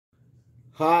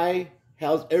Hi,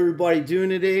 how's everybody doing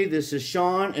today? This is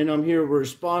Sean, and I'm here with a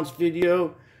response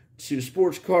video to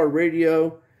Sports Car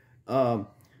Radio.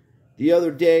 The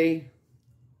other day,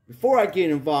 before I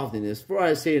get involved in this, before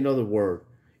I say another word,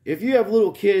 if you have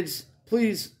little kids,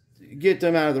 please get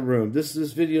them out of the room. This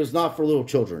video is not for little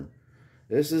children.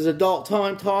 This is adult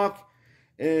time talk,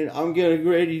 and I'm getting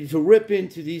ready to rip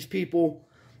into these people,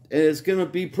 and it's going to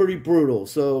be pretty brutal.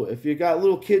 So if you got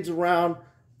little kids around,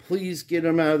 please get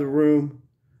them out of the room.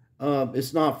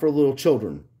 It's not for little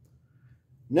children.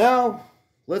 Now,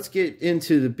 let's get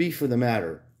into the beef of the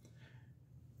matter.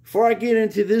 Before I get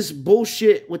into this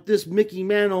bullshit with this Mickey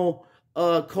Mantle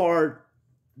card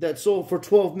that sold for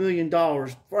 $12 million,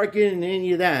 before I get into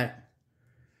any of that,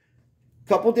 a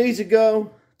couple days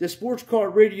ago, the Sports Car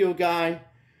Radio guy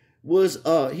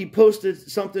he posted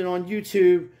something on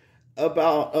YouTube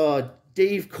about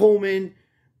Dave Coleman,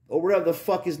 or whatever the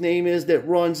fuck his name is, that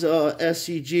runs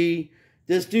SCG.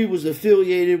 This dude was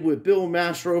affiliated with Bill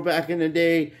Mastro back in the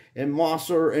day, and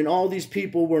Mosser, and all these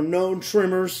people were known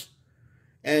trimmers.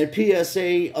 And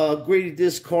PSA graded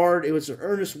this card. It was an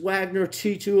Ernest Wagner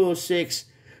T206.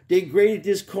 They graded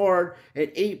this card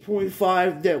at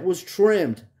 8.5 that was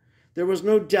trimmed. There was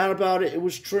no doubt about it. It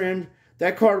was trimmed.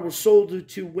 That card was sold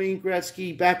to Wayne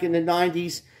Gretzky back in the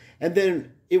 90s. And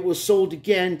then it was sold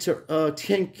again to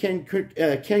Ken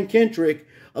Kendrick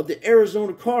of the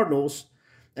Arizona Cardinals.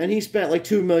 And he spent like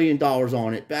 $2 million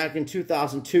on it back in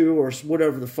 2002 or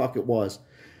whatever the fuck it was.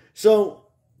 So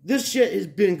this shit has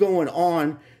been going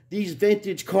on. These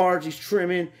vintage cards, he's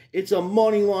trimming. It's a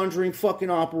money laundering fucking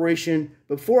operation.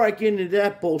 Before I get into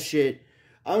that bullshit,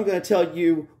 I'm going to tell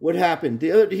you what happened.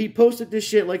 He posted this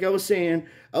shit, like I was saying,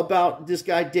 about this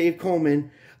guy Dave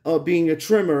Coleman being a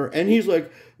trimmer. And he's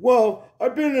like, well,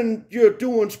 I've been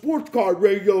doing sports car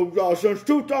radio since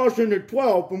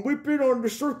 2012, and we've been on the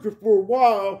circuit for a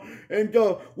while, and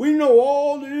we know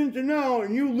all the ins and outs,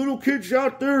 and you little kids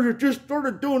out there that just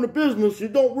started doing the business, you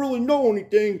don't really know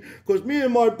anything, because me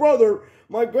and my brother,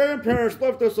 my grandparents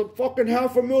left us a fucking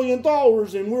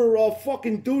 $500,000, and we're all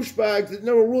fucking douchebags that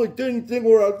never really did anything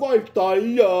with our lifestyle,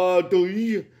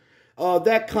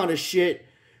 that kind of shit.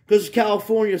 Because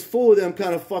California is full of them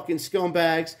kind of fucking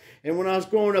scumbags. And when I was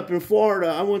growing up in Florida,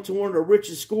 I went to one of the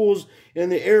richest schools in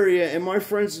the area. And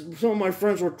some of my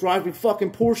friends were driving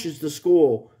fucking Porsches to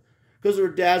school. Because their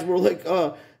dads were like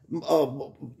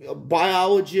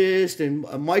biologists and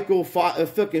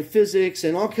fucking physics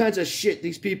and all kinds of shit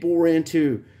these people were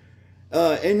into.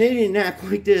 And they didn't act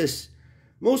like this.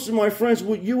 Most of my friends,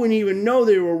 you wouldn't even know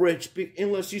they were rich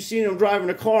unless you seen them driving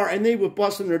a car, and they were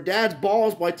busting their dad's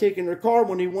balls by taking their car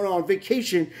when he went on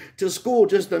vacation to school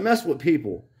just to mess with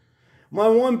people. My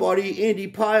one buddy, Andy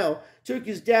Pyle, took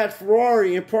his dad's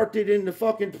Ferrari and parked it in the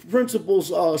fucking principal's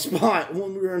spot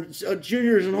when we were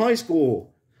juniors in high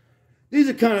school. These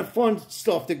are kind of fun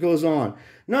stuff that goes on.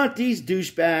 Not these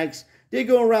douchebags. They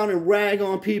go around and rag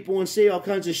on people and say all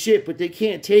kinds of shit, but they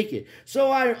can't take it. So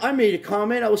I made a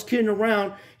comment. I was kidding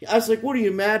around. I was like, what are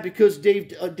you mad because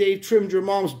Dave trimmed your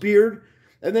mom's beard?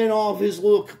 And then all of his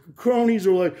little cronies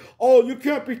are like, oh, you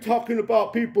can't be talking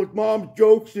about people's mom's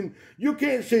jokes, and you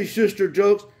can't say sister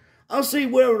jokes. I'll say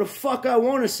whatever the fuck I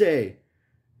want to say.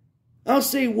 I'll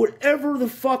say whatever the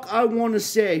fuck I want to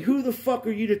say. Who the fuck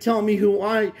are you to tell me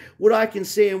what I can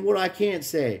say and what I can't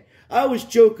say? I was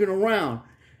joking around.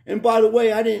 And by the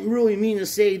way, I didn't really mean to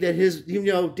say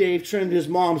that Dave trimmed his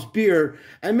mom's beard.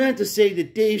 I meant to say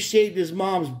that Dave shaved his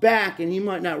mom's back and he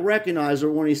might not recognize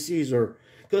her when he sees her.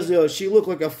 Because she looked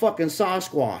like a fucking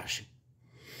Sasquatch.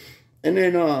 And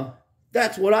then,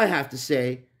 that's what I have to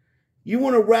say. You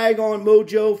want to rag on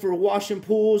Mojo for washing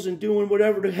pools and doing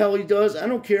whatever the hell he does? I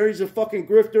don't care. He's a fucking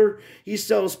grifter. He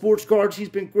sells sports cards. He's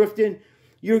been grifting.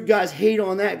 You guys hate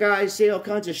on that guy, say all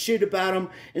kinds of shit about him.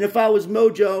 And if I was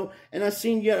Mojo and I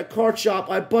seen you at a card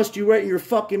shop, I'd bust you right in your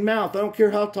fucking mouth. I don't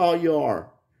care how tall you are.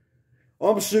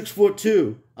 I'm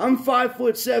 6'2". I'm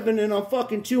 5'7", and I'm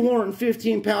fucking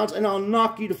 215 pounds, and I'll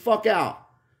knock you the fuck out.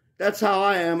 That's how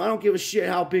I am. I don't give a shit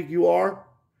how big you are.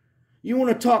 You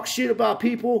want to talk shit about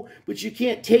people, but you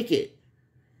can't take it.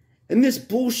 And this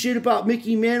bullshit about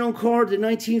Mickey Mantle card, the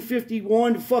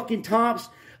 1951 fucking tops,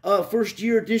 first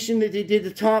year edition that they did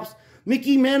the tops.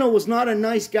 Mickey Mantle was not a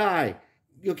nice guy,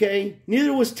 okay?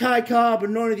 Neither was Ty Cobb or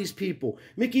none of these people.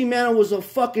 Mickey Mantle was a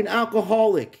fucking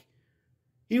alcoholic.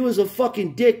 He was a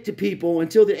fucking dick to people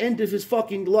until the end of his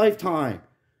fucking lifetime,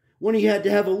 when he had to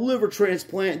have a liver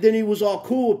transplant. Then he was all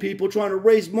cool with people trying to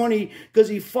raise money because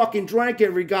he fucking drank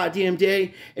every goddamn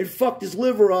day and fucked his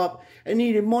liver up and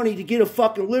needed money to get a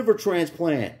fucking liver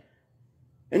transplant.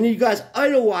 And you guys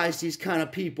idolize these kind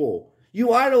of people.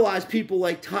 You idolize people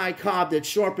like Ty Cobb that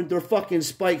sharpened their fucking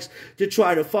spikes to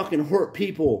try to fucking hurt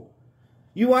people.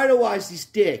 You idolize these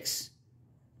dicks.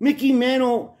 Mickey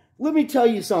Mantle, let me tell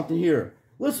you something here.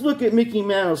 Let's look at Mickey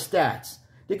Mantle's stats.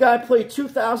 The guy played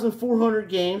 2,400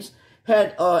 games,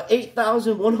 had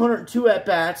 8,102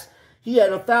 at-bats. He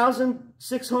had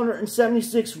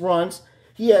 1,676 runs.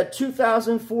 He had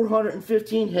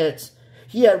 2,415 hits.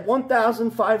 He had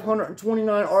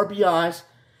 1,529 RBIs.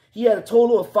 He had a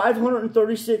total of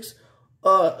 536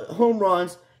 home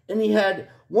runs, and he had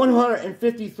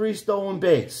 153 stolen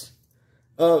bases.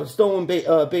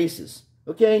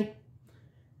 Okay.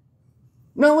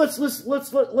 Now let's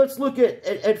look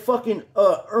at fucking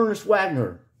Ernest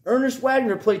Wagner. Ernest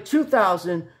Wagner played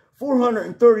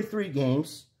 2,433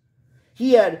 games.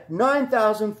 He had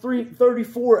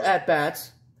 9,034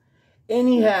 at-bats, and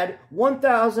he had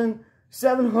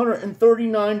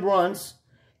 1,739 runs,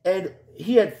 and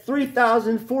he had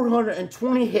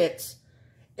 3,420 hits,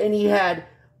 and he had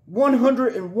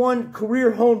 101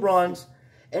 career home runs,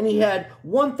 and he had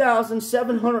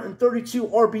 1,732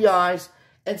 RBIs,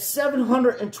 and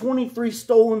 723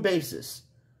 stolen bases.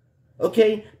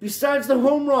 Okay? Besides the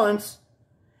home runs,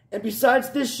 and besides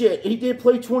this shit, he did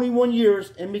play 21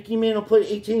 years, and Mickey Mantle played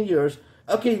 18 years.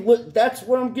 Okay, look, that's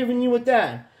what I'm giving you with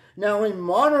that. Now, in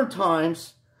modern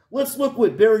times, let's look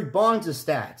with Barry Bonds'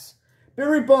 stats.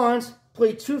 Barry Bonds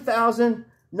played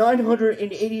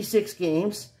 2,986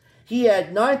 games. He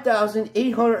had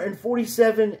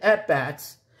 9,847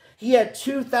 at-bats. He had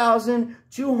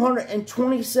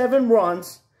 2,227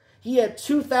 runs. He had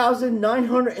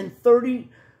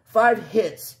 2,935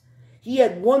 hits. He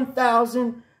had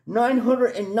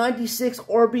 1,996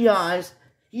 RBIs.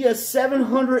 He has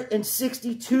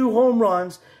 762 home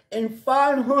runs and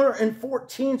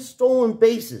 514 stolen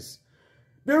bases.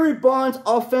 Barry Bonds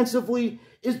offensively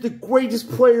is the greatest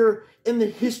player in the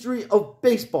history of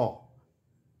baseball.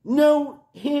 No,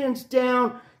 hands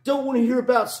down, don't want to hear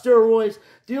about steroids.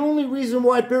 The only reason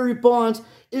why Barry Bonds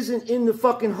isn't in the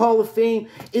fucking Hall of Fame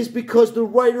is because the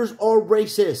writers are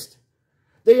racist.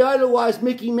 They idolized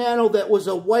Mickey Mantle that was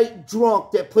a white drunk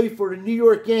that played for the New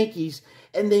York Yankees,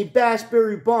 and they bashed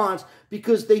Barry Bonds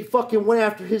because they fucking went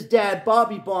after his dad,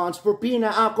 Bobby Bonds, for being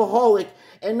an alcoholic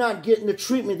and not getting the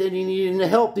treatment that he needed and the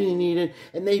help that he needed,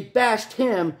 and they bashed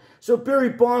him. So Barry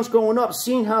Bonds growing up,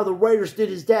 seeing how the writers did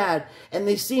his dad, and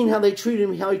they seen how they treated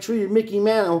him, how he treated Mickey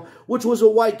Mantle, which was a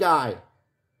white guy.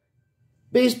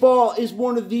 Baseball is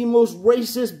one of the most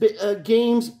racist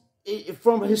games,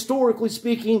 from historically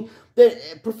speaking,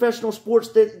 that professional sports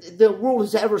that the world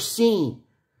has ever seen.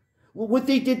 What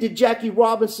they did to Jackie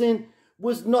Robinson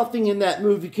was nothing in that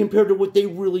movie compared to what they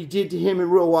really did to him in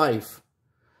real life.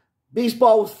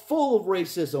 Baseball was full of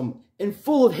racism and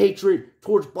full of hatred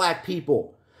towards black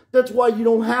people. That's why you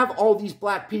don't have all these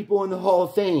black people in the Hall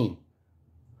of Fame.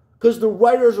 Because the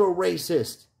writers are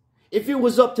racist. If it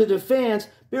was up to the fans,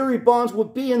 Barry Bonds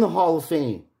would be in the Hall of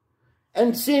Fame.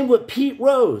 And same with Pete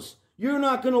Rose. You're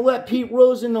not going to let Pete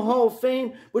Rose in the Hall of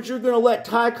Fame, but you're going to let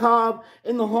Ty Cobb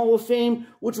in the Hall of Fame,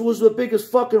 which was the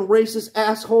biggest fucking racist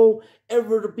asshole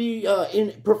ever to be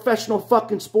in professional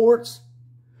fucking sports.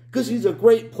 Because he's a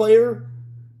great player.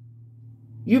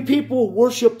 You people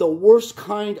worship the worst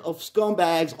kind of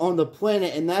scumbags on the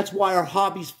planet, and that's why our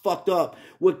hobby's fucked up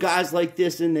with guys like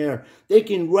this in there. They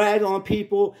can rag on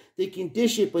people, they can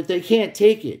dish it, but they can't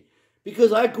take it.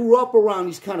 Because I grew up around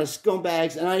these kind of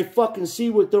scumbags, and I fucking see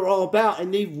what they're all about,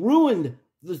 and they've ruined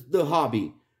the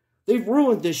hobby. They've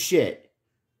ruined this shit.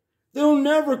 They'll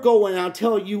never go in and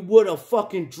tell you what a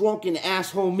fucking drunken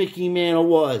asshole Mickey Mantle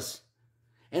was,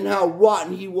 and how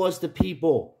rotten he was to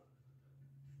people.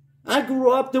 I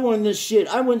grew up doing this shit.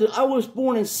 I was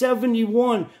born in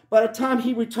 71. By the time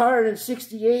he retired in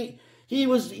 68, he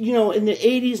was, you know, in the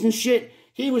 80s and shit.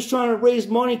 He was trying to raise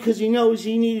money because he knows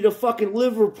he needed a fucking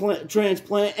liver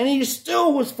transplant, and he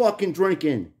still was fucking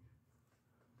drinking.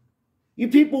 You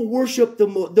people worship the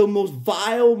most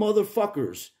vile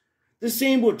motherfuckers. The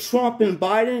same with Trump and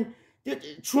Biden.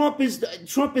 Trump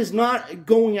is not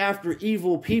going after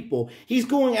evil people. He's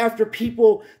going after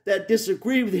people that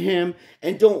disagree with him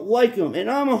and don't like him.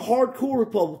 And I'm a hardcore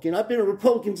Republican. I've been a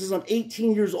Republican since I'm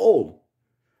 18 years old.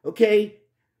 Okay?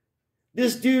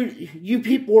 This dude, you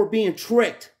people are being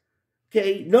tricked.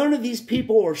 Okay? None of these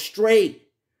people are straight.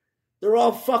 They're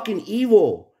all fucking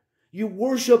evil. You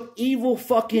worship evil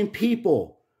fucking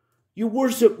people. You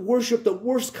worship the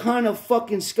worst kind of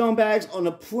fucking scumbags on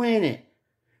the planet.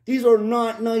 These are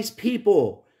not nice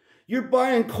people. You're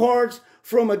buying cards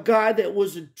from a guy that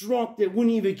was a drunk that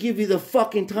wouldn't even give you the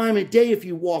fucking time of day if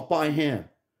you walk by him.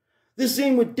 The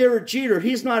same with Derek Jeter.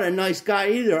 He's not a nice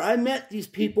guy either. I met these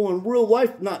people in real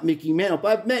life, not Mickey Mantle,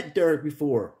 but I've met Derek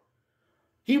before.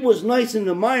 He was nice in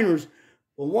the minors,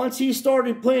 but once he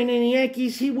started playing in the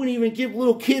Yankees, he wouldn't even give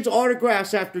little kids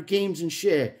autographs after games and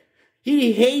shit.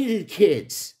 He hated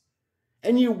kids.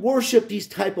 And you worship these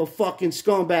type of fucking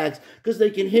scumbags because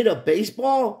they can hit a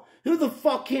baseball? Who the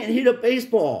fuck can't hit a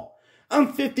baseball?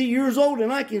 I'm 50 years old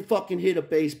and I can fucking hit a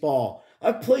baseball.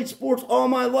 I've played sports all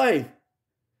my life.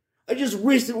 I just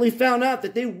recently found out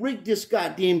that they rigged this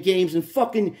goddamn games and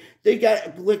fucking, they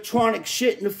got electronic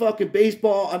shit in the fucking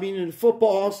in the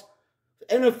footballs.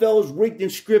 NFL is rigged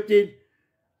and scripted.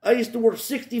 I used to work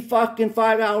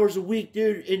 65 hours a week,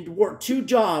 dude, and work 2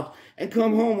 jobs and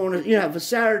come home on have a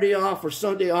Saturday off or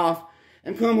Sunday off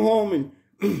and come home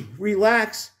and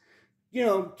relax,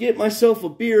 get myself a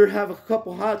beer, have a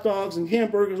couple hot dogs and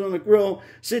hamburgers on the grill,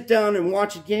 sit down and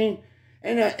watch a game.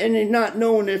 And then not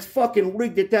knowing it's fucking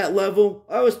rigged at that level,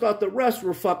 I always thought the refs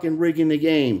were fucking rigging the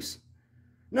games.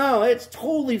 No, it's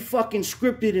totally fucking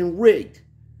scripted and rigged.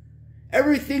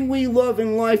 Everything we love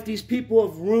in life, these people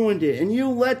have ruined it, and you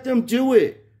let them do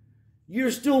it.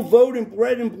 You're still voting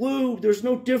red and blue. There's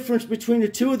no difference between the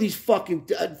two of these fucking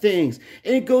things.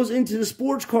 And it goes into the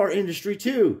sports car industry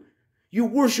too. You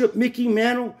worship Mickey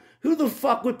Mantle. Who the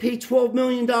fuck would pay $12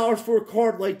 million for a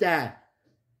card like that?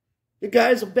 The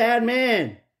guy's a bad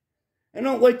man. I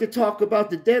don't like to talk about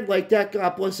the dead like that,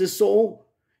 God bless his soul.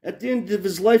 At the end of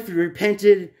his life, he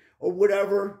repented or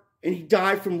whatever, and he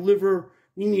died from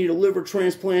he needed a liver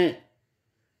transplant.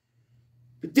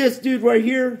 But this dude right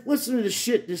here, listen to the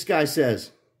shit this guy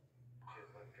says.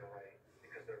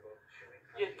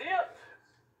 You dipped?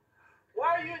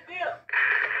 Why are you dipped?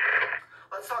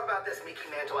 Let's talk about this Mickey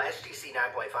Mantle SGC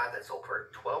 9.5 that sold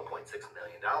for $12.6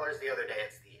 million the other day.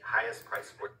 It's the highest price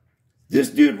sport. This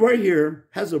dude right here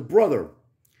has a brother.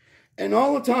 And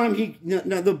all the time,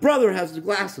 now the brother has the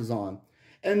glasses on.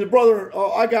 And the brother,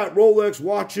 I got Rolex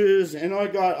watches, and I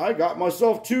got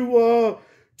myself two,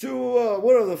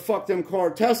 what are the fuck them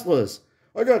called? Teslas.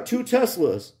 I got 2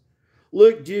 Teslas.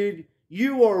 Look, dude,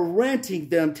 you are renting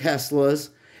them Teslas,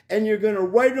 and you're going to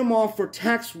write them off for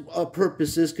tax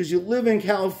purposes because you live in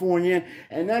California,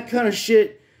 and that kind of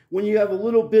shit, when you have a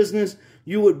little business,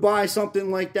 you would buy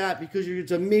something like that because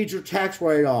it's a major tax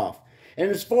write-off. And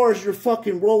as far as your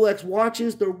fucking Rolex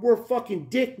watches, they're worth fucking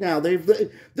dick now.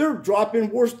 They're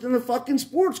dropping worse than the fucking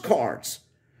sports cards.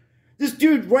 This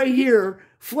dude right here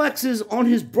flexes on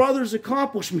his brother's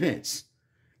accomplishments.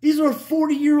 These are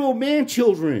 40-year-old man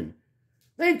children.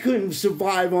 They couldn't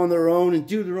survive on their own and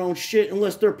do their own shit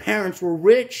unless their parents were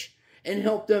rich and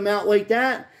helped them out like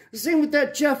that. The same with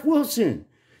that Jeff Wilson.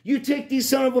 You take these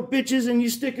son of a bitches and you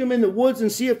stick them in the woods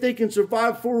and see if they can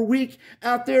survive for a week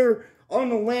out there on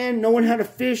the land, knowing how to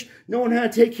fish, knowing how to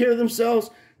take care of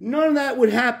themselves. None of that would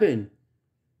happen.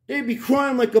 They'd be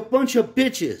crying like a bunch of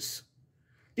bitches.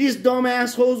 These dumb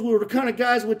assholes were the kind of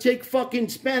guys who would take fucking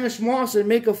Spanish moss and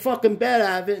make a fucking bed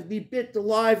out of it and be bit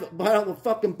alive by all the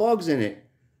fucking bugs in it.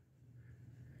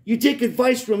 You take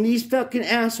advice from these fucking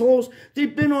assholes.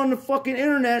 They've been on the fucking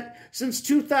internet since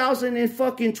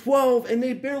 2012 and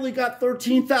they barely got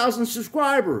 13,000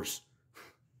 subscribers.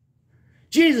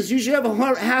 Jesus, you should have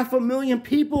 500,000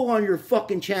 people on your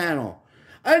fucking channel.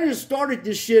 I just started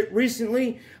this shit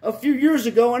recently, a few years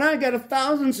ago, and I got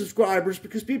 1,000 subscribers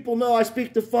because people know I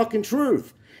speak the fucking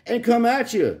truth and come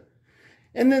at you.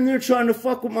 And then they're trying to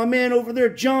fuck with my man over there,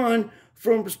 John,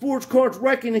 from Sports Cards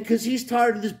Reckoning, because he's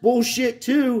tired of this bullshit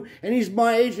too, and he's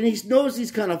my age, and he knows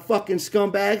these kind of fucking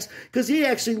scumbags, because he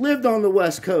actually lived on the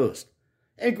West Coast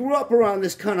and grew up around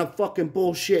this kind of fucking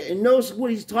bullshit and knows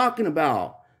what he's talking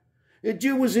about. The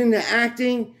dude was into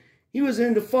acting. He was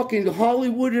into fucking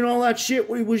Hollywood and all that shit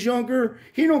when he was younger.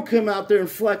 He don't come out there and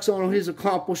flex on his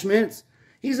accomplishments.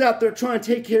 He's out there trying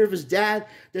to take care of his dad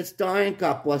that's dying.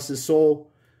 God bless his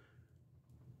soul.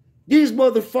 These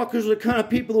motherfuckers are the kind of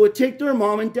people who would take their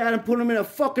mom and dad and put them in a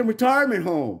fucking retirement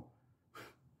home.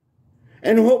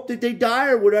 And hope that they die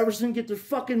or whatever so they can get their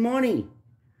fucking money.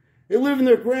 They live in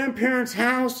their grandparents'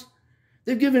 house.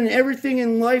 They've given everything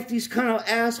in life, these kind of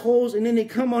assholes, and then they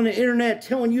come on the internet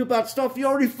telling you about stuff you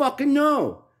already fucking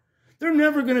know. They're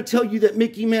never going to tell you that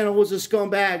Mickey Mantle was a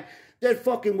scumbag, that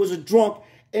fucking was a drunk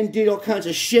and did all kinds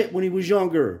of shit when he was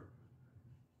younger.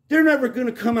 They're never going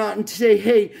to come out and say,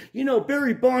 hey, you know,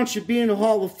 Barry Bonds should be in the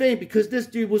Hall of Fame because this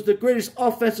dude was the greatest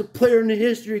offensive player in the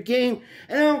history of the game,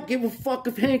 and I don't give a fuck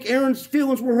if Hank Aaron's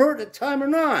feelings were hurt at the time or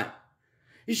not.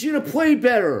 He should have played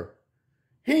better.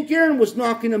 Hank Aaron was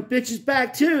knocking them bitches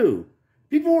back too.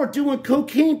 People weren't doing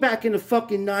cocaine back in the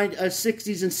fucking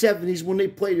 60s and 70s when they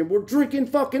played him. We're drinking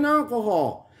fucking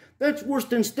alcohol. That's worse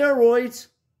than steroids.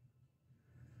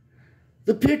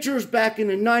 The pitchers back in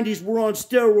the 90s were on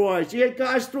steroids. You had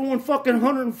guys throwing fucking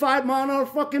 105-mile-an-hour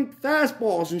fucking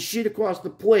fastballs and shit across the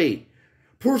plate.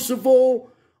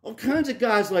 Percival, all kinds of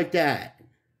guys like that.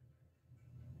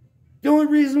 The only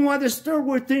reason why the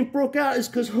steroid thing broke out is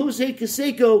because Jose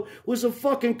Canseco was a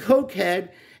fucking cokehead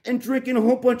and drinking a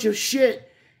whole bunch of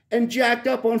shit and jacked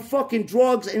up on fucking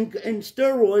drugs and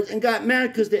steroids and got mad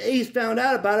because the A's found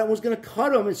out about it and was going to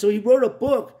cut him. And so he wrote a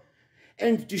book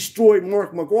and destroyed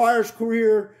Mark McGwire's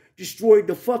career, destroyed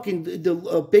the fucking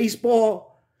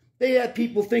baseball. They had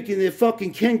people thinking that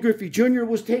fucking Ken Griffey Jr.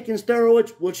 was taking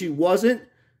steroids, which he wasn't.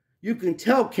 You can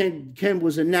tell Ken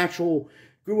was a natural,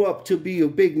 grew up to be a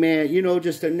big man, you know,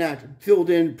 just a natural, filled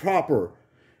in proper.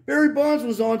 Barry Bonds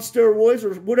was on steroids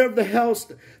or whatever the hell.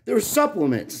 They were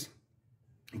supplements.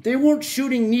 They weren't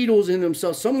shooting needles in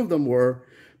themselves. Some of them were,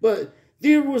 but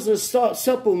there was a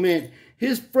supplement.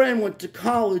 His friend went to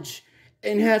college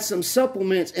and had some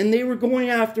supplements, and they were going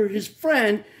after his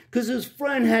friend because his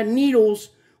friend had needles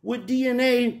with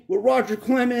DNA with Roger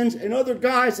Clemens and other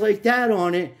guys like that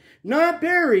on it. Not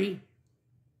Barry.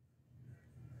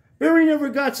 Barry never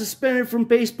got suspended from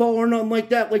baseball or nothing like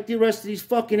that like the rest of these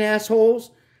fucking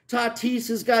assholes. Tatis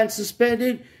has gotten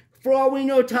suspended. For all we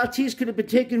know, Tatis could have been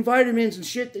taking vitamins and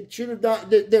shit that should have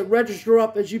that register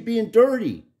up as you being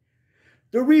dirty.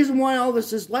 The reason why all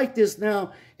this is like this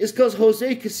now is because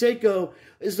Jose Canseco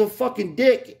is a fucking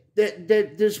dick that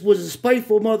this was a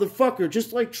spiteful motherfucker,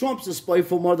 just like Trump's a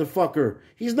spiteful motherfucker.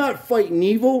 He's not fighting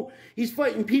evil. He's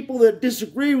fighting people that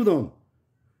disagree with him.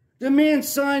 The man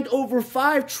signed over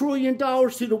 $5 trillion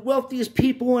to the wealthiest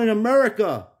people in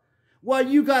America while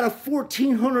you got a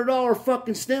 $1,400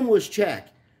 fucking stimulus check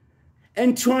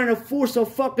and trying to force a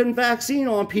fucking vaccine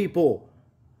on people.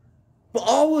 But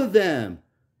all of them.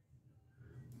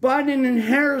 Biden and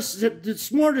Harris, the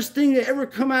smartest thing that ever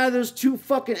come out of those two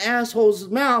fucking assholes'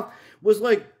 mouth was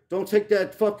like, don't take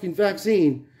that fucking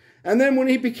vaccine. And then when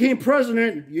he became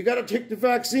president, you got to take the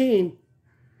vaccine.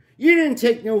 You didn't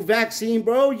take no vaccine,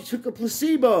 bro. You took a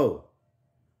placebo.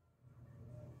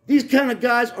 These kind of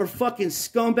guys are fucking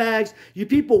scumbags. You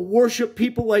people worship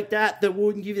people like that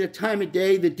wouldn't give you the time of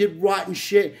day, that did rotten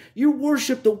shit. You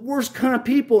worship the worst kind of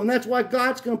people, and that's why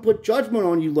God's going to put judgment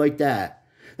on you like that.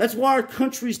 That's why our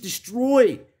country's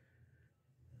destroyed.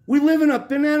 We live in a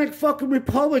banana fucking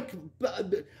republic.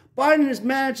 Biden has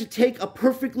managed to take a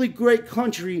perfectly great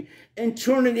country and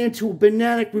turn it into a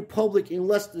banana republic in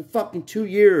less than fucking 2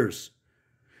 years.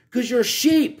 Because you're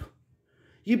sheep.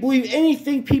 You believe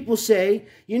anything people say.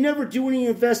 You never do any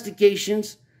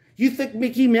investigations. You think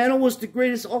Mickey Mantle was the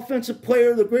greatest offensive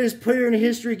player, the greatest player in the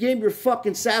history of the game? You're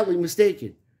fucking sadly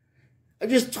mistaken. I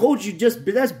just told you,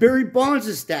 that's Barry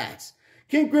Bonds' stats.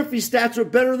 Ken Griffey's stats are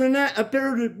better than that,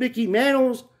 better than Mickey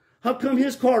Mantle's. How come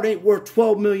his card ain't worth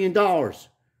 $12 million?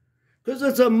 Because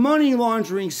it's a money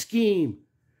laundering scheme.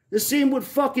 The same with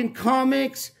fucking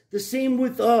comics. The same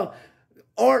with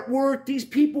artwork. These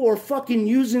people are fucking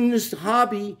using this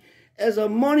hobby as a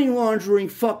money laundering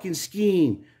fucking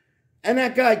scheme. And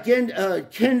that guy,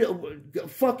 Ken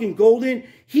fucking Golden,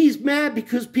 he's mad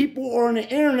because people are on the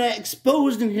internet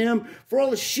exposing him for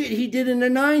all the shit he did in the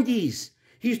 90s.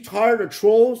 He's tired of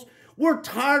trolls. We're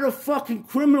tired of fucking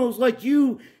criminals like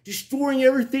you destroying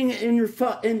everything in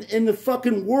the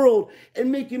fucking world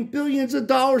and making billions of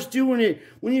dollars doing it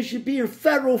when you should be in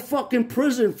federal fucking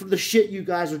prison for the shit you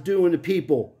guys are doing to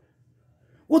people.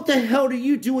 What the hell do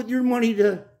you do with your money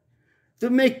to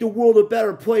make the world a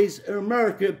better place and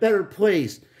America a better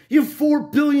place? You have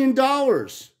 $4 billion.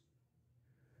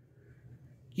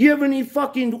 You have any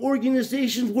fucking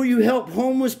organizations where you help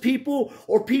homeless people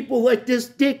or people like this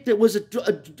dick that was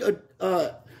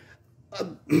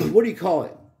what do you call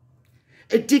it?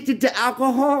 Addicted to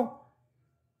alcohol?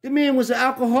 The man was an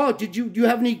alcoholic. Do you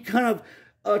have any kind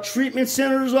of treatment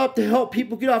centers up to help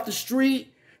people get off the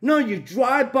street? No, you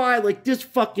drive by like this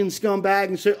fucking scumbag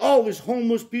and say, oh, there's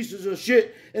homeless pieces of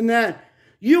shit and that.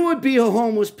 You would be a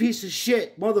homeless piece of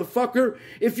shit, motherfucker,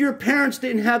 if your parents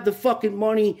didn't have the fucking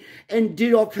money and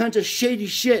did all kinds of shady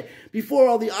shit before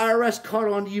all the IRS caught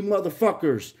on to you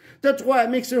motherfuckers. That's why it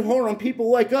makes it hard on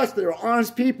people like us that are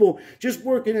honest people, just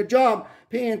working a job,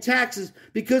 paying taxes,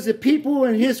 because the people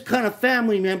and his kind of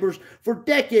family members for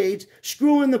decades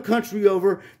screwing the country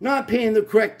over, not paying the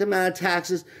correct amount of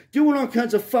taxes, doing all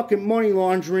kinds of fucking money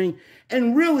laundering,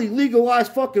 and really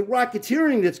legalized fucking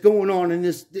racketeering that's going on in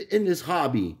this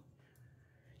hobby.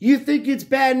 You think it's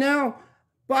bad now?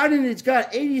 Biden has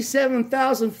got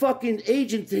 87,000 fucking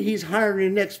agents that he's hiring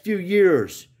in the next few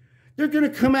years. They're going to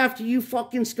come after you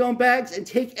fucking scumbags and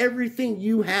take everything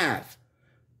you have.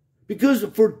 Because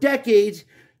for decades,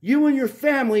 you and your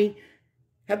family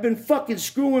have been fucking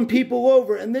screwing people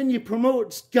over, and then you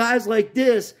promote guys like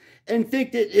this and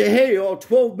think that, hey, oh,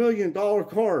 $12 million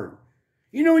card.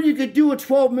 You know what you could do with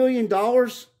 $12 million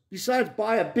besides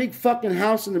buy a big fucking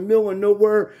house in the middle of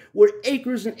nowhere with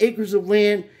acres and acres of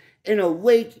land and a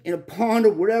lake and a pond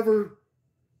or whatever?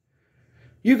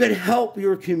 You could help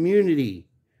your community.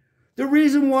 The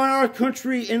reason why our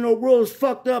country and the world is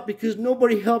fucked up because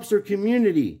nobody helps their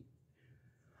community.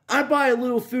 I buy a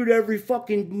little food every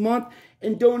fucking month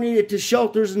and donate it to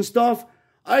shelters and stuff.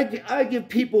 I give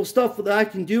people stuff that I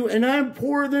can do, and I'm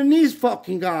poorer than these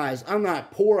fucking guys. I'm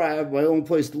not poor, I have my own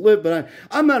place to live, but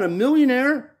I'm not a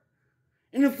millionaire.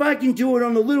 And if I can do it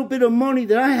on the little bit of money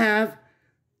that I have,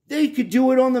 they could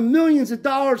do it on the millions of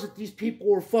dollars that these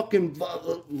people are fucking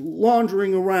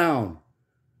laundering around.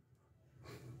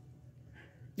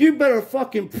 You better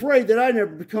fucking pray that I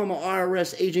never become an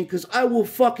IRS agent, because I will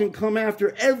fucking come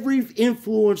after every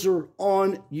influencer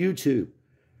on YouTube.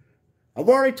 I've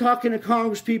already talked to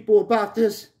Congress people about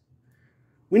this.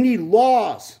 We need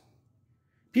laws.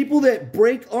 People that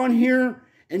break on here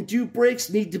and do breaks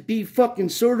need to be fucking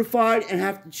certified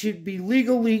and should be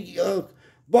legally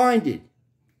binded.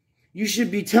 You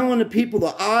should be telling the people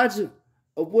the odds of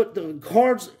what the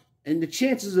cards and the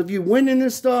chances of you winning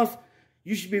this stuff.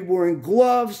 You should be wearing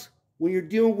gloves when you're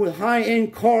dealing with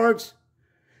high-end cards.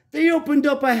 They opened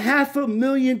up a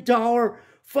 $500,000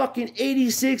 fucking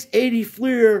 8680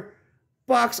 Fleer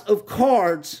box of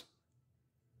cards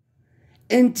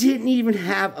and didn't even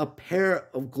have a pair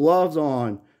of gloves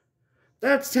on.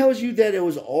 That tells you that it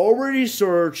was already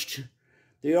searched.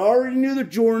 They already knew the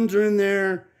Jordans are in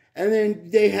there. And then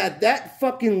they had that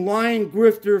fucking lying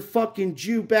grifter fucking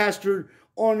Jew bastard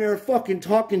on there fucking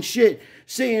talking shit,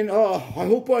 saying, oh, I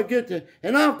hope I get to,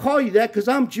 and I'll call you that because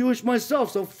I'm Jewish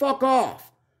myself, so fuck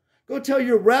off. Go tell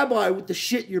your rabbi with the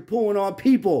shit you're pulling on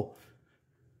people.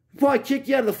 They'll probably kick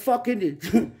you out of the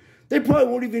fucking, they probably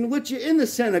won't even let you in the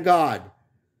synagogue.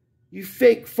 You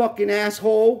fake fucking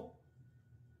asshole.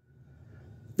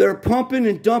 They're pumping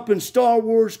and dumping Star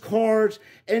Wars cards,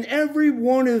 and every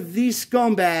one of these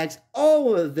scumbags,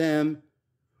 all of them,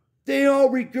 they all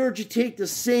regurgitate the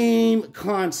same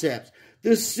concepts,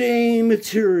 the same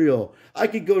material. I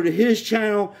could go to his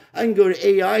channel, I can go to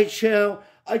AI channel,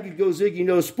 I could go Ziggy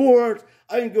No Sports,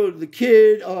 I can go to the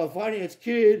kid, finance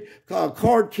kid,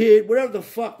 card kid, whatever the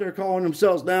fuck they're calling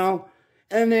themselves now.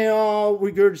 And they all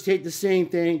regurgitate the same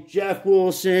thing. Jeff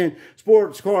Wilson,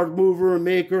 sports card mover and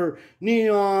maker,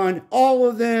 Neon, all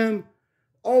of them.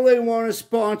 All they want is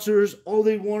sponsors. All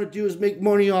they want to do is make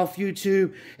money off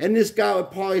YouTube. And this guy would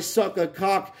probably suck a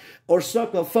cock or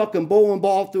suck a fucking bowling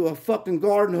ball through a fucking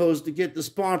garden hose to get the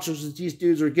sponsors that these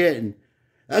dudes are getting.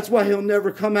 That's why he'll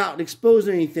never come out and expose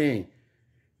anything.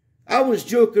 I was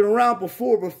joking around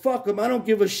before, but fuck them. I don't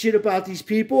give a shit about these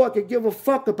people. I could give a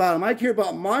fuck about them. I care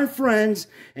about my friends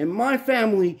and my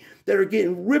family that are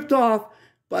getting ripped off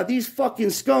by these fucking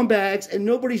scumbags, and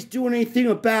nobody's doing anything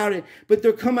about it, but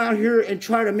they'll come out here and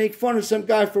try to make fun of some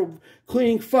guy for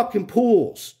cleaning fucking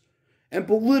pools and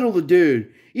belittle the dude.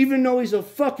 Even though he's a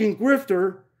fucking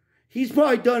grifter, he's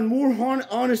probably done more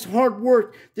honest, hard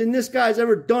work than this guy's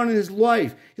ever done in his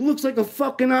life. He looks like a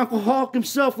fucking alcoholic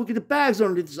himself. Look at the bags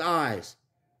under his eyes.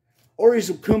 Or he's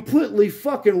completely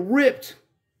fucking ripped.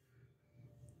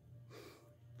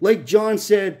 Like John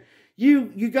said,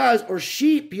 you guys are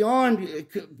sheep beyond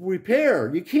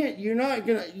repair.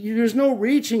 There's no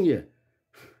reaching you.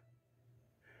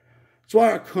 That's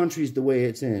why our country's the way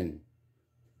it's in.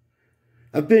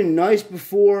 I've been nice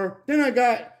before. Then I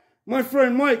got my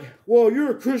friend Mike. Well,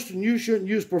 you're a Christian. You shouldn't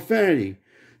use profanity.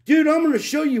 Dude, I'm going to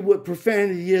show you what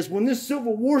profanity is. When this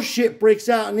Civil War shit breaks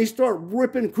out and they start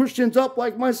ripping Christians up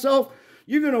like myself,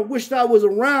 you're going to wish that I was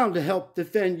around to help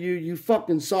defend you, you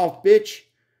fucking soft bitch.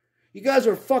 You guys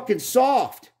are fucking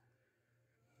soft.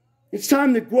 It's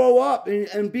time to grow up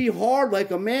and be hard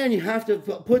like a man. You have to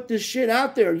put this shit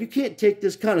out there. You can't take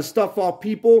this kind of stuff off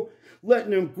people,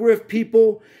 letting them grift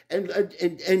people and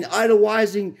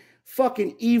idolizing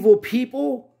fucking evil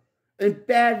people and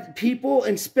bad people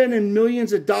and spending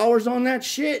millions of dollars on that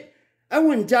shit. I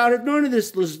wouldn't doubt it. None of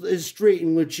this is straight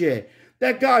and legit.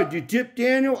 That guy, Dip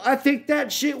Daniel, I think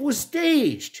that shit was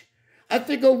staged. I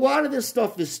think a lot of this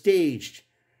stuff is staged.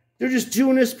 They're just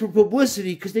doing this for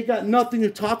publicity because they got nothing to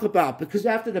talk about. Because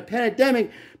after the pandemic,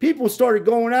 people started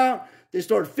going out, they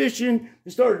started fishing,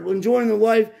 they started enjoying their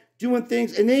life, doing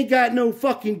things, and they ain't got no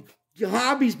fucking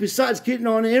hobbies besides getting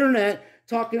on the internet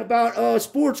talking about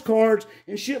sports cards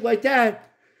and shit like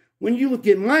that. When you look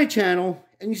at my channel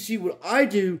and you see what I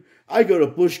do, I go to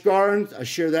Busch Gardens, I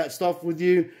share that stuff with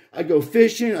you. I go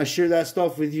fishing, I share that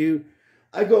stuff with you.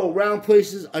 I go around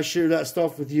places, I share that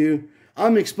stuff with you.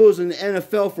 I'm exposing the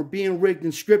NFL for being rigged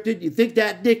and scripted. You think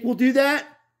that dick will do that?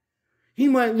 He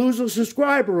might lose a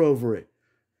subscriber over it.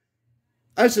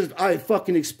 I said, I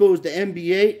fucking exposed the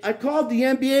NBA. I called the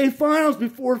NBA finals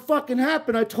before it fucking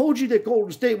happened. I told you that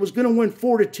Golden State was going to win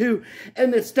 4-2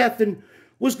 and that Stephen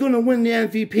was going to win the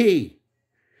MVP.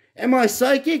 Am I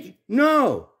psychic?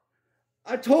 No.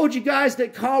 I told you guys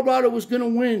that Colorado was going to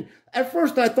win. At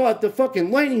first, I thought the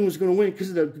fucking Lightning was going to win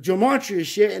because of the gematria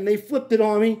shit, and they flipped it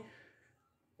on me.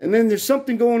 And then there's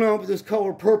something going on with this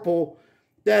color purple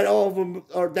that all of them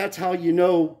are, that's how you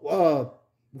know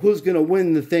who's going to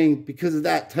win the thing because of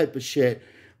that type of shit.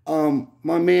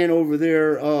 My man over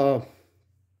there,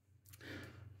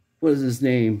 what is his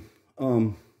name?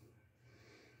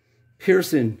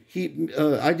 Pearson.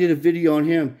 I did a video on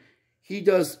him.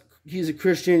 He's a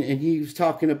Christian, and he was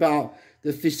talking about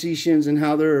the physicians and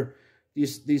how they're,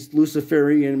 these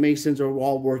Luciferian Masons are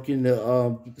all working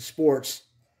the sports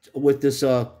with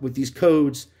these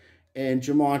codes and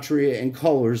gematria and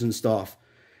colors and stuff,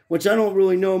 which I don't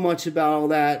really know much about all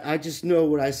that. I just know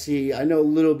what I see. I know a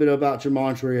little bit about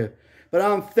gematria, but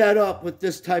I'm fed up with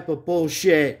this type of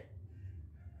bullshit.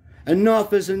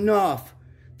 Enough is enough.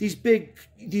 These big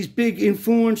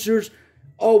influencers,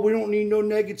 oh, we don't need no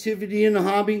negativity in the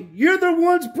hobby. You're the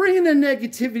ones bringing the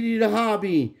negativity to the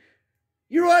hobby.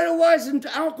 You're idolizing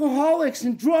alcoholics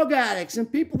and drug addicts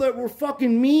and people that were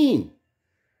fucking mean.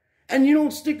 And you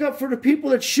don't stick up for the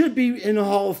people that should be in the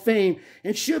Hall of Fame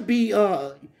and should be,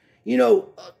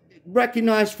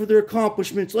 recognized for their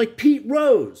accomplishments, like Pete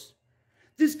Rose.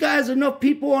 This guy has enough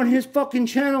people on his fucking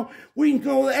channel where he can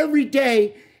go every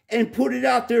day and put it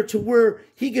out there to where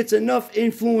he gets enough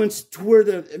influence to where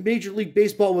the Major League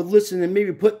Baseball would listen and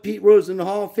maybe put Pete Rose in the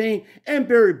Hall of Fame, and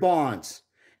Barry Bonds,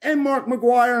 and Mark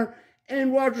McGwire,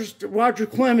 and Roger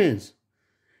Clemens.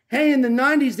 Hey, in the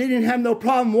 90s, they didn't have no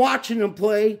problem watching them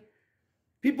play.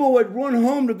 People would run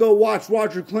home to go watch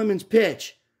Roger Clemens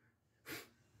pitch.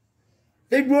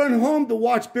 They'd run home to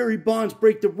watch Barry Bonds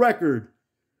break the record.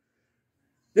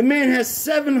 The man has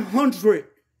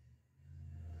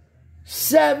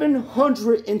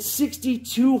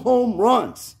 762 home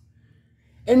runs.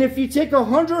 And if you take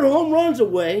 100 home runs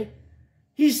away,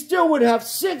 he still would have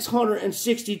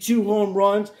 662 home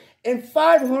runs and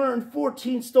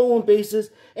 514 stolen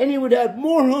bases, and he would have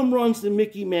more home runs than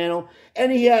Mickey Mantle,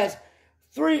 and he has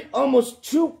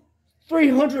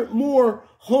 300 more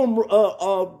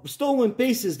stolen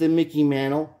bases than Mickey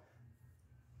Mantle.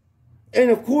 And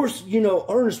of course, you know,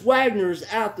 Ernest Wagner is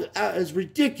is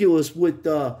ridiculous with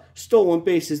stolen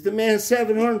bases. The man has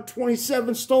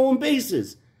 727 stolen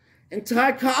bases. And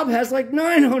Ty Cobb has like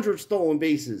 900 stolen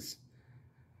bases.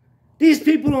 These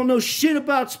people don't know shit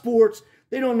about sports.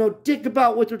 They don't know dick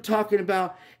about what they're talking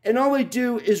about. And all they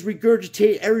do is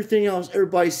regurgitate everything else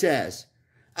everybody says.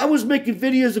 I was making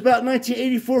videos about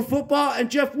 1984 football,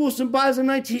 and Jeff Wilson buys a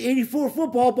 1984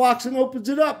 football box and opens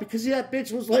it up because that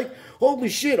bitch was like, holy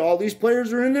shit, all these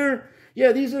players are in there?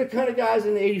 Yeah, these are the kind of guys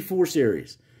in the 84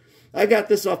 series. I got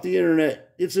this off the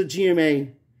internet. It's a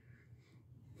GMA.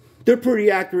 They're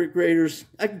pretty accurate graders.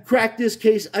 I can crack this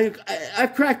case. I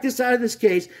cracked this out of this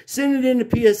case, send it into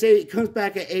PSA, it comes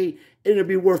back at 8, and it'll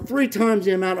be worth 3 times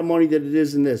the amount of money that it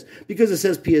is in this because it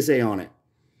says PSA on it.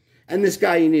 And this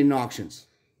guy ain't in auctions.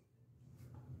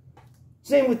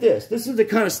 Same with this. This is the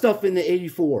kind of stuff in the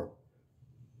 84.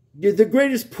 The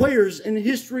greatest players in the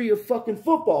history of fucking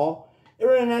football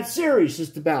are in that series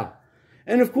just about.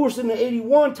 And of course in the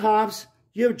 81 tops,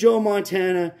 you have Joe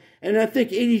Montana. And I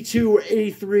think 82 or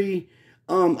 83,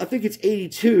 I think it's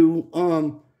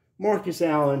 82, Marcus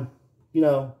Allen, you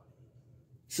know.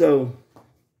 So,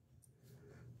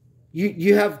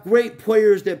 you have great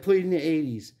players that played in the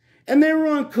 80s. And they were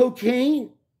on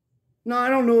cocaine. No, I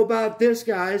don't know about this,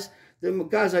 guys. The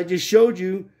guys I just showed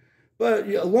you. But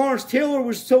Lawrence Taylor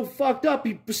was so fucked up,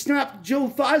 he snapped Joe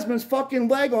Theismann's fucking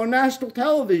leg on national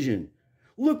television.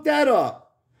 Look that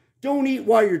up. Don't eat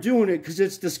while you're doing it because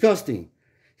it's disgusting.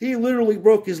 He literally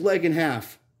broke his leg in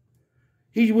half.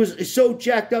 He was so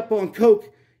jacked up on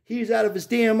coke, he's out of his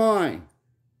damn mind.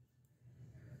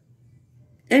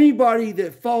 Anybody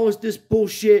that follows this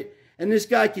bullshit, and this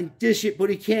guy can dish it, but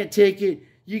he can't take it,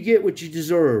 you get what you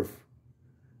deserve.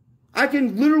 I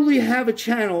can literally have a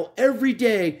channel every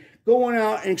day going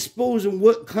out and exposing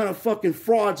what kind of fucking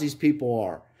frauds these people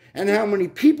are. And how many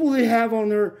people they have on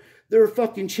their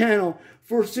fucking channel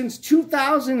for since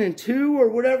 2002 or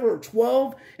whatever, or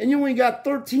 12, and you only got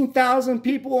 13,000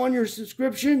 people on your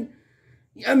subscription.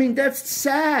 I mean, that's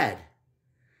sad.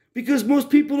 Because most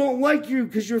people don't like you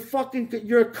because you're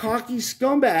a cocky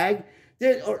scumbag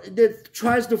that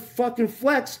tries to fucking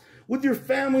flex with your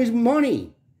family's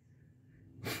money.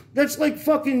 That's like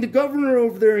fucking the governor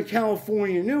over there in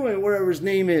California, Newman, whatever his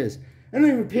name is. I don't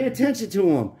even pay attention to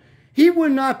him. He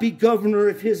would not be governor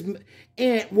if his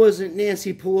aunt wasn't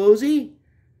Nancy Pelosi.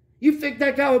 You think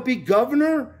that guy would be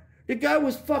governor? The guy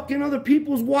was fucking other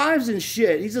people's wives and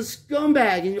shit. He's a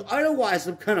scumbag, and you idolize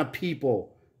them kind of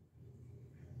people.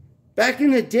 Back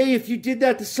in the day, if you did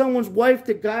that to someone's wife,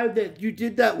 the guy that you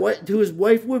did that to his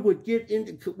wife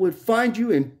would find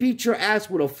you and beat your ass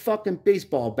with a fucking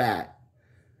baseball bat.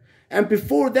 And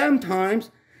before them times,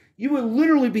 you would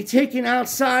literally be taken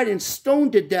outside and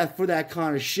stoned to death for that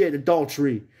kind of shit,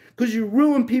 adultery. Because you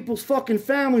ruin people's fucking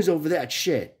families over that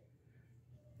shit.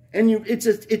 And it's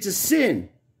a sin.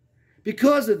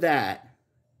 Because of that,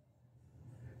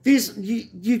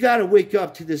 you got to wake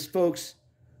up to this, folks.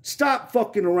 Stop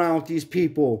fucking around with these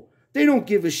people. They don't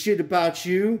give a shit about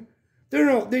you.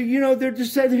 They're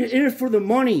just in it for the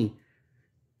money.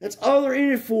 That's all they're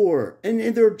in it for. And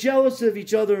they're jealous of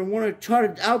each other and want to try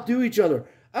to outdo each other.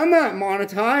 I'm not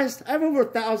monetized. I have over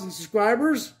 1,000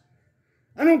 subscribers.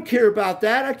 I don't care about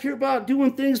that. I care about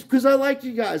doing things because I like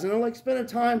you guys. And I like spending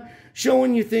time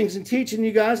showing you things and teaching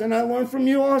you guys. And I learn from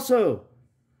you also.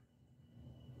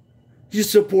 You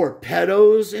support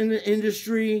pedos in the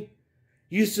industry.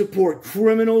 You support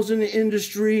criminals in the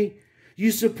industry.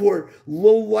 You support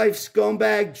low-life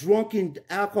scumbag, drunken,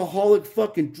 alcoholic,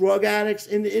 fucking drug addicts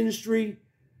in the industry.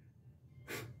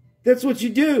 That's what you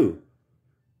do.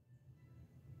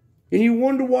 And you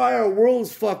wonder why our world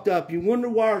is fucked up. You wonder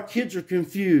why our kids are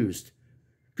confused.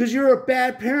 Because you're a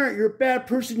bad parent. You're a bad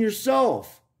person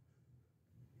yourself.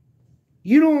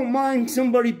 You don't mind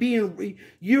somebody being...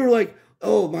 You're like,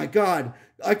 oh my God,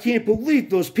 I can't believe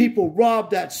those people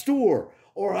robbed that store.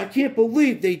 Or I can't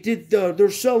believe they're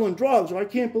selling drugs. Or I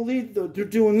can't believe they're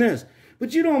doing this.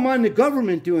 But you don't mind the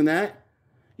government doing that.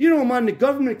 You don't mind the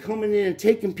government coming in and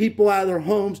taking people out of their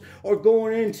homes or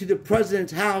going into the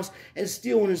president's house and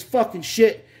stealing his fucking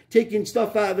shit, taking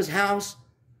stuff out of his house,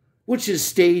 which is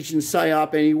staged and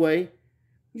psyop anyway.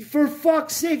 For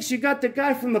fuck's sakes, you got the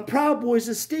guy from the Proud Boys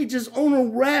that staged his own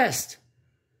arrest.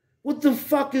 What the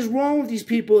fuck is wrong with these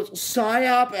people? It's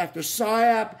psyop after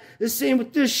psyop. The same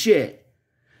with this shit.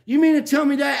 You mean to tell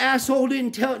me that asshole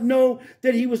didn't know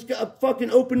that he was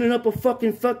fucking opening up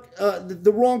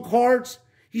the wrong cards?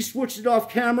 He switched it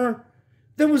off camera.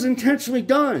 That was intentionally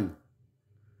done.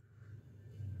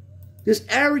 This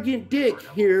arrogant dick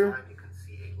here. You can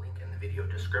see a link in the video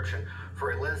description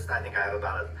for a list. I think I have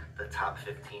about the top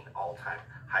 15 all-time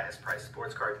highest priced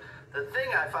sports cards. The thing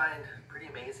I find pretty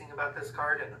amazing about this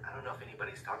card, and I don't know if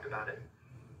anybody's talked about it,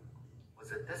 was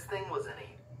that this thing was in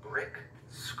a brick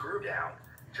screw down.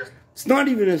 It's not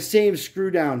even the same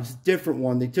screw down. It's a different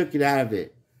one. They took it out of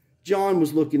it. John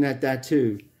was looking at that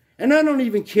too. And I don't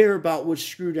even care about which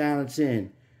screw down it's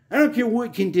in. I don't care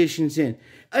what condition it's in.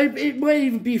 It might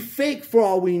even be fake for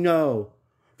all we know.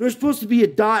 There's supposed to be a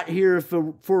dot here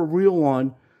for a real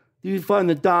one. You find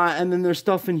the dot, and then there's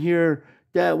stuff in here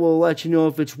that will let you know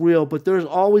if it's real. But there's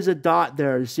always a dot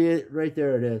there. You see it? Right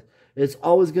there it is. It's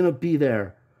always going to be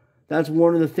there. That's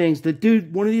one of the things. The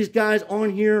dude, one of these guys on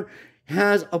here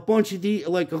has a bunch of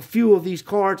a few of these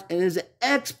cards and is an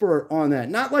expert on that.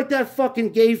 Not like that fucking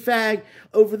gay fag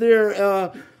over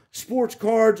there, sports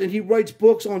cards, and he writes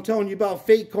books on telling you about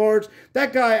fake cards.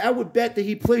 That guy, I would bet that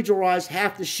he plagiarized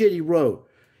half the shit he wrote.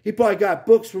 He probably got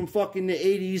books from fucking the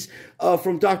 80s,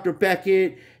 from Dr.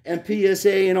 Beckett and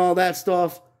PSA and all that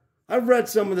stuff. I've read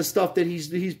some of the stuff that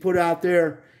he's put out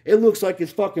there. It looks like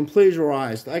it's fucking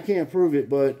plagiarized. I can't prove it,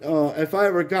 but if I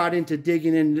ever got into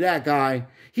digging into that guy,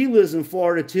 he lives in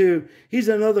Florida too. He's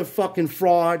another fucking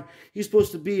fraud. He's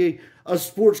supposed to be a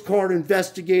sports card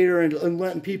investigator and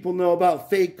letting people know about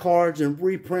fake cards and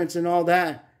reprints and all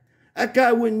that. That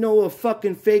guy wouldn't know a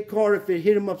fucking fake card if it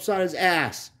hit him upside his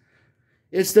ass.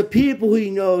 It's the people he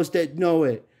knows that know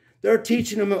it. They're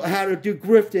teaching him how to do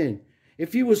grifting.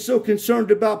 If he was so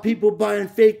concerned about people buying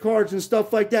fake cards and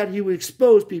stuff like that, he would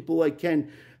expose people like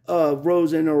Ken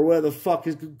Rosen or where the fuck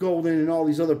is Golden and all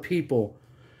these other people.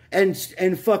 And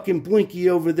fucking Blinky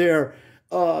over there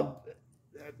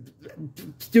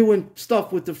doing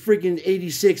stuff with the friggin'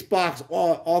 86 box,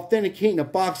 authenticating a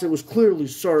box that was clearly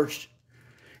searched.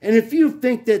 And if you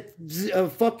think that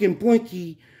fucking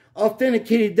Blinky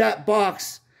authenticated that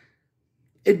box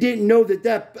and didn't know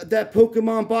that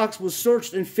Pokemon box was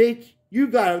searched and fake, you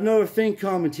got another thing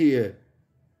coming to you.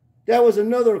 That was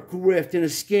another grift and a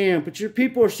scam, but your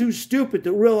people are too stupid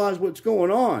to realize what's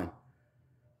going on.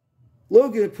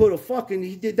 Logan put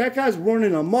that guy's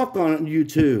running amok on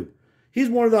YouTube. He's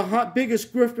one of the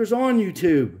biggest grifters on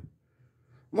YouTube.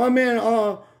 My man,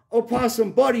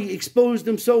 Opossum Buddy exposed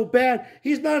him so bad,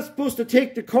 he's not supposed to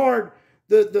take the card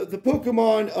the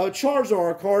Pokemon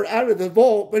Charizard card out of the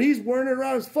vault, but he's wearing it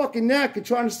around his fucking neck and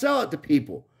trying to sell it to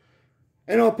people.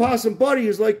 And our possum buddy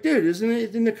is like, dude, isn't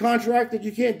it in the contract that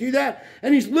you can't do that?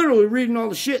 And he's literally reading all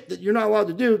the shit that you're not allowed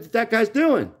to do that guy's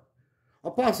doing.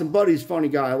 Our possum buddy's a funny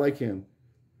guy. I like him.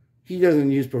 He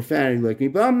doesn't use profanity like me,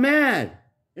 but I'm mad.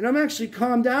 And I'm actually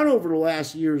calmed down over the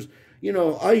last years. You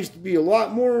know, I used to be a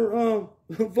lot more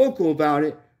vocal about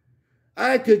it.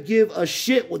 I could give a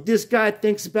shit what this guy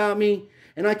thinks about me,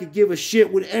 and I could give a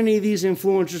shit what any of these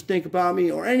influencers think about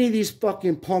me, or any of these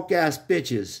fucking punk-ass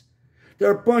bitches.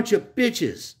 They're a bunch of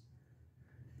bitches.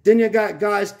 Then you got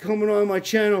guys coming on my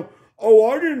channel, oh,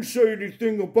 I didn't say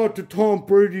anything about the Tom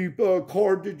Brady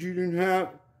card that you didn't have.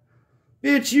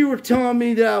 Bitch, you were telling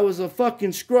me that I was a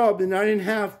fucking scrub and I didn't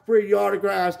have Brady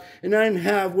autographs and I didn't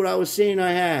have what I was saying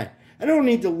I had. I don't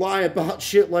need to lie about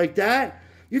shit like that.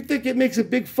 You think it makes a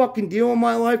big fucking deal in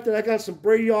my life that I got some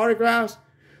Brady autographs?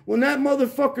 When that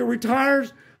motherfucker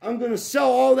retires, I'm going to sell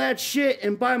all that shit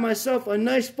and buy myself a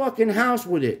nice fucking house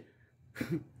with it.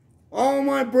 All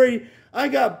my Brady, I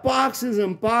got boxes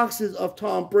and boxes of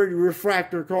Tom Brady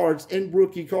refractor cards and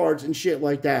rookie cards and shit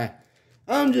like that.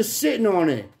 I'm just sitting on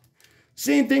it.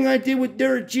 Same thing I did with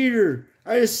Derek Jeter.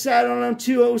 I just sat on him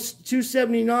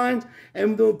 279s,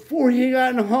 and before he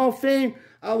got in the Hall of Fame,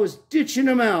 I was ditching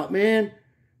him out, man.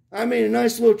 I made a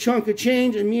nice little chunk of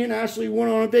change, and me and Ashley went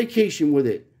on a vacation with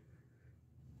it.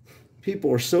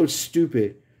 People are so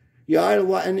stupid. You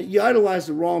idolize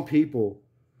the wrong people.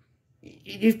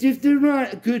 If they're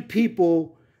not good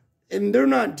people, and they're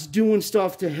not doing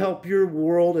stuff to help your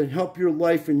world and help your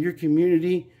life and your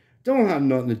community, don't have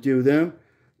nothing to do with them.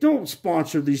 Don't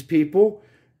sponsor these people.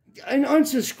 And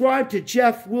unsubscribe to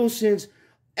Jeff Wilson's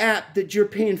app that you're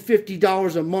paying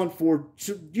 $50 a month for.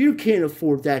 So you can't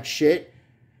afford that shit.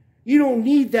 You don't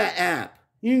need that app.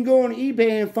 You can go on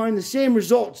eBay and find the same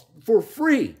results for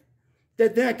free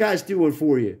that guy's doing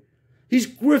for you. He's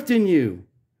grifting you.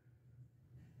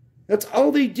 That's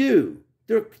all they do.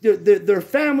 Their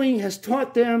family has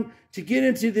taught them to get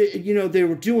into the, you know, they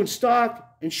were doing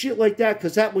stock and shit like that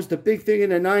because that was the big thing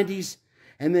in the 90s.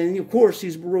 And then, of course,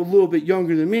 he's a little bit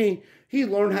younger than me. He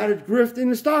learned how to grift in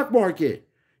the stock market,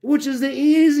 which is the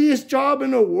easiest job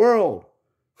in the world.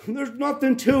 There's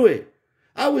nothing to it.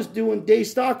 I was doing day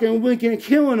stock and making a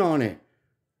killing on it.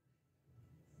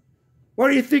 Why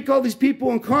do you think all these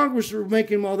people in Congress are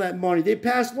making all that money? They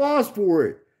passed laws for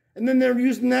it. And then they're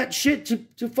using that shit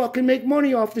to fucking make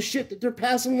money off the shit that they're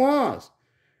passing laws.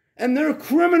 And they're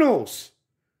criminals.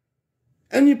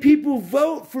 And you people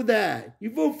vote for that. You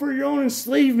vote for your own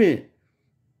enslavement.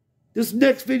 This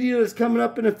next video that's coming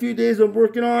up in a few days I'm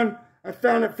working on, I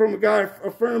found it from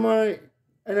a friend of mine,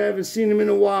 and I haven't seen him in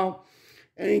a while.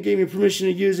 And he gave me permission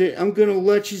to use it. I'm going to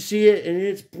let you see it, and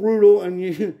it's brutal,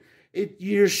 and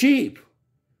you're sheep.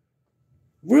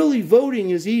 Really, voting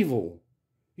is evil.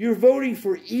 You're voting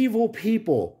for evil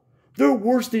people. They're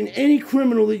worse than any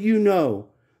criminal that you know.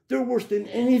 They're worse than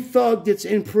any thug that's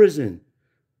in prison.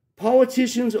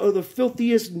 Politicians are the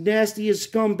filthiest,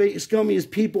 nastiest,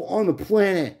 scummiest people on the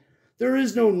planet. There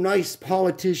is no nice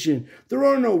politician. There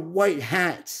are no white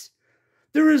hats.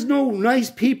 There is no nice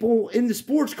people in the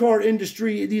sports car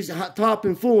industry, these top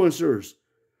influencers.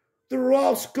 They're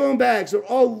all scumbags. They're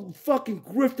all fucking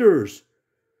grifters.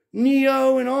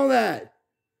 Neo and all that.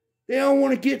 They all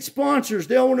want to get sponsors.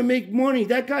 They all want to make money.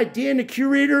 That guy, Dan, the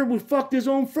curator, would fuck his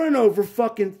own friend over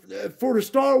fucking for the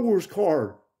Star Wars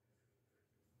card.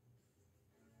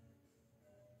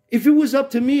 If it was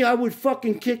up to me, I would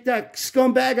fucking kick that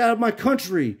scumbag out of my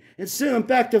country and send him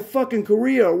back to fucking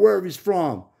Korea or wherever he's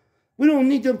from. We don't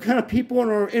need them kind of people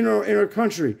in our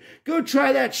country. Go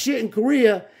try that shit in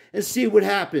Korea and see what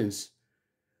happens.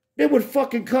 They would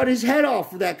fucking cut his head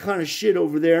off for that kind of shit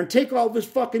over there and take all of his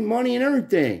fucking money and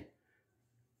everything.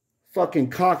 Fucking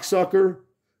cocksucker.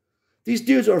 These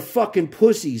dudes are fucking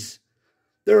pussies.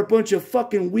 They're a bunch of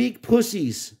fucking weak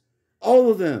pussies.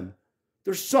 All of them.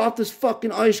 They're soft as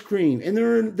fucking ice cream. And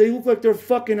they look like they're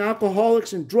fucking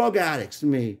alcoholics and drug addicts to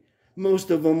me. Most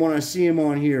of them when I see them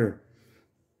on here.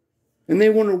 And they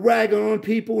want to rag on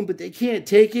people, but they can't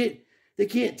take it. They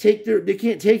can't take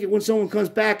it when someone comes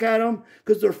back at them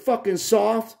because they're fucking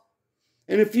soft.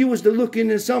 And if you was to look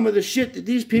into some of the shit that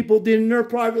these people did in their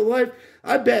private life,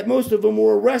 I bet most of them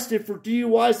were arrested for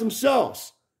DUIs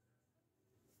themselves.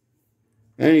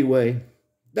 Anyway,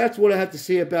 that's what I have to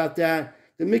say about that.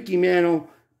 The Mickey Mantle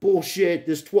bullshit,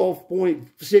 this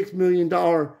 $12.6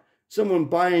 million, someone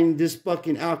buying this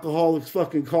fucking alcoholic's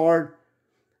fucking card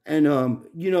and,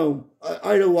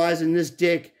 idolizing this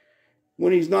dick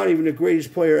when he's not even the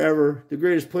greatest player ever. The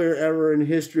greatest player ever in the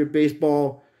history of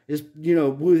baseball is, you know,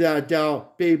 without a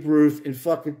doubt, Babe Ruth and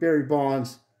fucking Barry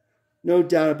Bonds. No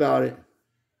doubt about it.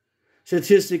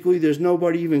 Statistically, there's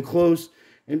nobody even close.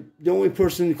 And the only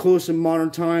person close in modern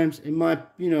times, in my,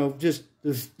 you know, just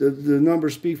the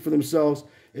numbers speak for themselves,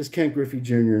 is Ken Griffey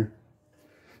Jr.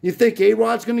 You think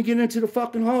A-Rod's going to get into the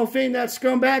fucking Hall of Fame? That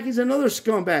scumbag? He's another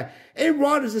scumbag.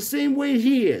 A-Rod is the same way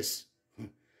he is.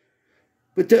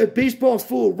 But the baseball's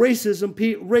full of racism,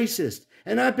 racist.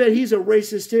 And I bet he's a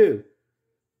racist too.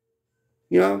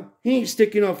 You know, he ain't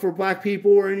sticking up for black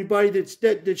people or anybody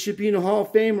that should be in the Hall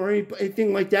of Fame or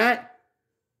anything like that.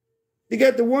 They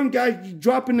got the one guy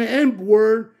dropping the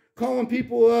N-word, calling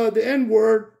people the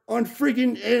N-word on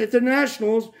freaking at the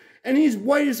Nationals, and he's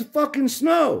white as fucking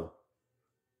snow.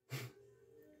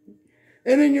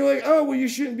 And then you're like, oh, well, you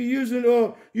shouldn't be using,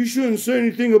 you shouldn't say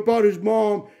anything about his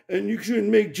mom, and you shouldn't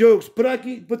make jokes.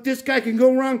 But this guy can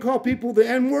go around and call people the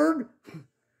N-word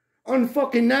on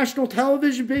fucking national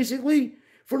television, basically,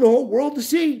 for the whole world to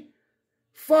see.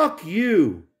 Fuck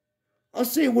you. I'll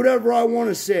say whatever I want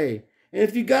to say. And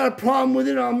if you got a problem with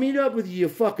it, I'll meet up with you, you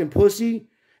fucking pussy.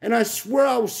 And I swear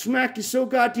I will smack you so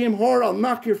goddamn hard, I'll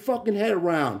knock your fucking head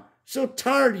around. So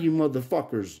tired of you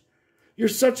motherfuckers. You're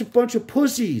such a bunch of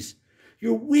pussies.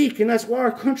 You're weak, and that's why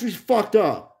our country's fucked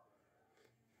up.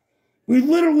 We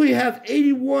literally have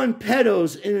 81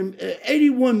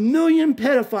 million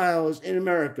pedophiles in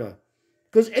America.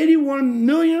 Because 81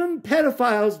 million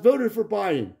pedophiles voted for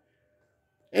Biden.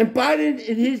 And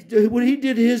Biden, what he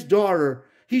did to his daughter,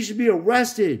 he should be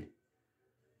arrested.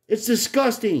 It's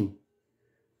disgusting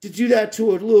to do that to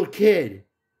a little kid.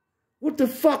 What the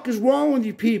fuck is wrong with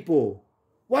you people?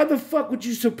 Why the fuck would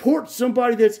you support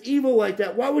somebody that's evil like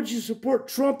that? Why would you support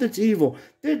Trump that's evil?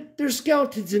 There's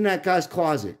skeletons in that guy's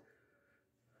closet.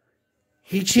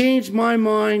 He changed my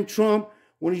mind, Trump,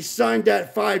 when he signed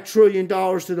that $5 trillion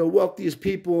to the wealthiest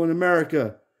people in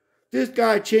America. This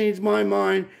guy changed my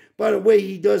mind by the way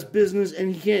he does business,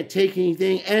 and he can't take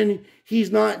anything, and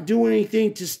he's not doing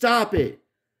anything to stop it.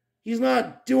 He's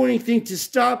not doing anything to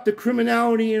stop the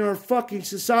criminality in our fucking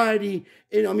society,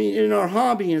 in our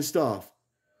hobby and stuff.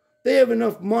 They have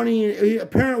enough money.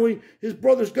 Apparently, his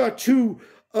brother's got 2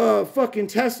 fucking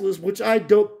Teslas, which I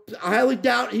highly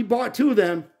doubt he bought 2 of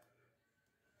them.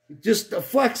 Just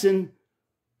flexing.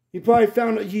 He probably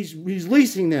found out he's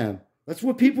leasing them. That's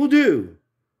what people do.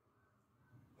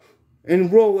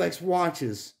 And Rolex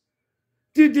watches.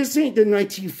 Dude, this ain't the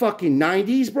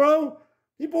 1990s, bro.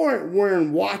 People aren't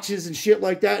wearing watches and shit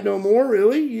like that no more,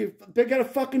 really. They got a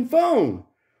fucking phone.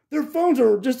 Their phones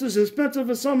are just as expensive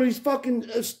as some of these fucking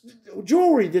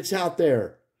jewelry that's out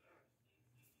there.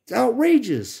 It's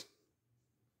outrageous.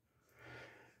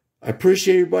 I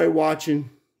appreciate everybody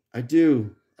watching. I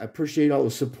do. I appreciate all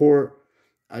the support.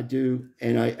 I do.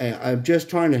 And I'm just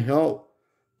trying to help.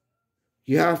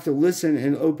 You have to listen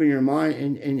and open your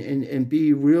mind and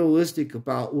be realistic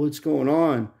about what's going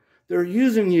on. They're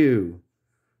using you.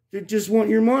 They just want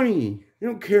your money. They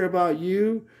don't care about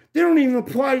you. They don't even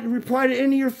reply to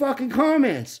any of your fucking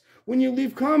comments when you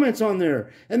leave comments on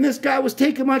there. And this guy was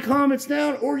taking my comments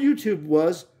down, or YouTube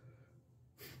was,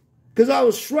 because I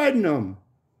was shredding them.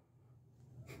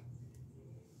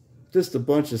 Just a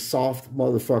bunch of soft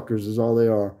motherfuckers is all they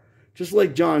are. Just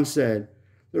like John said.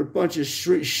 They're a bunch of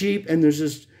sheep, and there's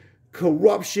just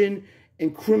corruption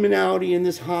and criminality in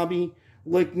this hobby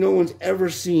like no one's ever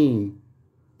seen.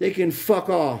 They can fuck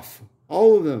off.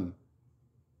 All of them.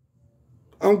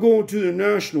 I'm going to the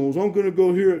Nationals. I'm going to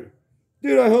go here.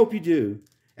 Dude, I hope you do.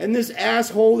 And this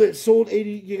asshole that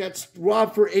you got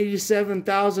robbed for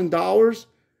 $87,000.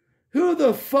 Who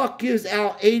the fuck gives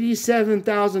out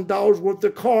 $87,000 worth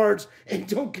of cards and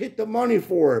don't get the money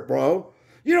for it, bro?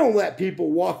 You don't let people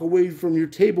walk away from your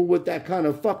table with that kind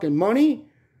of fucking money.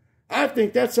 I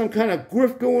think that's some kind of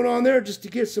grift going on there just to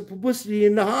get some publicity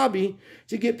in the hobby,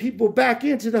 to get people back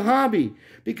into the hobby.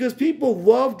 Because people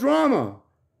love drama.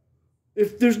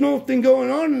 If there's nothing going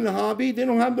on in the hobby, they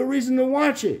don't have the reason to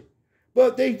watch it.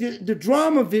 But the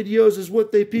drama videos is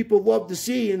what people love to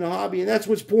see in the hobby, and that's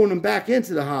what's pulling them back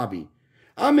into the hobby.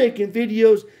 I'm making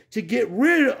videos to get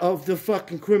rid of the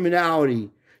fucking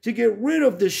criminality, to get rid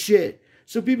of the shit,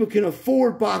 so people can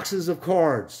afford boxes of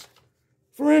cards.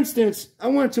 For instance, I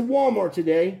went to Walmart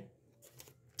today.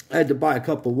 I had to buy a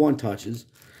couple one-touches.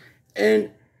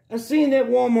 And I seen that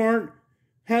Walmart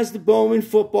has the Bowman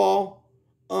football,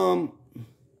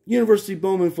 University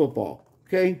Bowman football,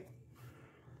 okay?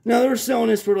 Now, they're selling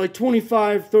this for like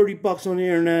 $25, $30 on the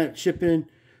internet, shipping.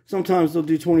 Sometimes they'll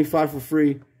do $25 for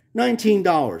free.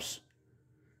 $19.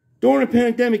 During the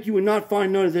pandemic, you would not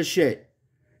find none of this shit.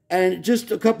 And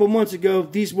just a couple months ago,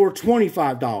 these were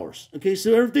 $25. Okay,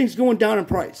 so everything's going down in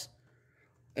price.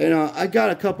 And I got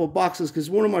a couple boxes because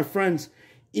one of my friends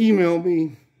emailed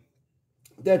me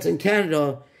that's in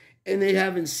Canada, and they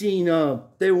haven't seen,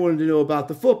 they wanted to know about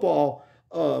the football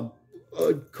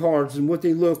cards and what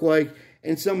they look like.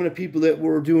 And some of the people that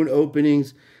were doing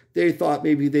openings, they thought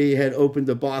maybe they had opened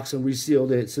the box and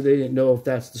resealed it, so they didn't know if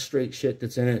that's the straight shit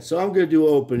that's in it. So I'm going to do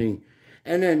an opening.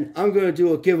 And then I'm going to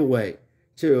do a giveaway,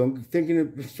 too. I'm thinking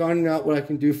of finding out what I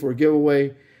can do for a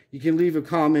giveaway. You can leave a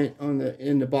comment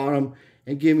in the bottom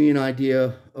and give me an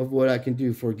idea of what I can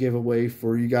do for a giveaway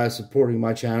for you guys supporting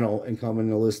my channel and coming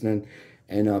and listening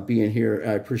and being here.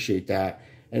 I appreciate that.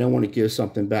 And I want to give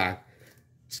something back.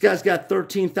 This guy's got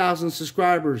 13,000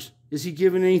 subscribers. Is he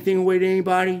giving anything away to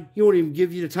anybody? He won't even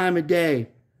give you the time of day.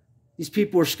 These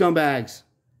people are scumbags.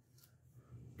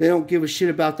 They don't give a shit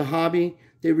about the hobby.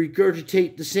 They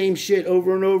regurgitate the same shit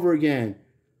over and over again.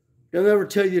 They'll never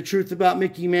tell you the truth about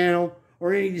Mickey Mantle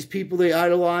or any of these people they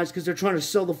idolize because they're trying to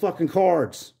sell the fucking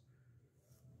cards.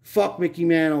 Fuck Mickey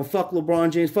Mantle. Fuck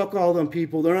LeBron James. Fuck all them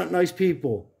people. They're not nice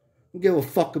people. I don't give a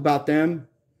fuck about them.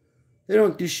 They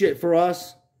don't do shit for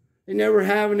us. They never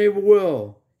have and never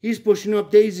will. He's pushing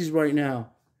up daisies right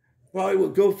now. Probably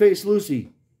with Go Face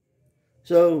Lucy.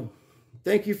 So,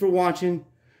 thank you for watching.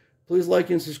 Please like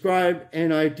and subscribe.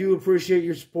 And I do appreciate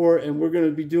your support. And we're going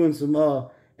to be doing some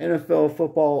NFL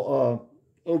football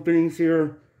openings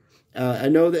here. I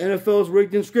know the NFL is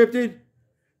rigged and scripted.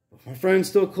 But my friends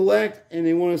still collect. And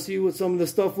they want to see what some of the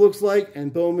stuff looks like.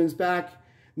 And Bowman's back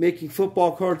making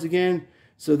football cards again.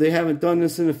 So they haven't done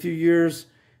this in a few years.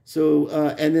 So,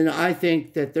 and then I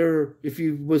think that if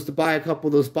you was to buy a couple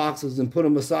of those boxes and put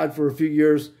them aside for a few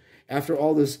years after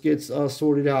all this gets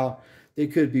sorted out, they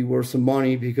could be worth some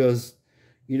money because,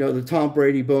 you know, the Tom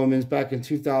Brady Bowmans back in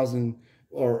 2000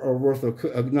 are worth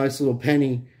a nice little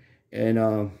penny,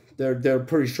 and they're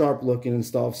pretty sharp looking and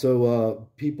stuff. So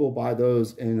people buy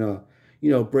those, and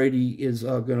you know, Brady is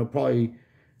going to probably.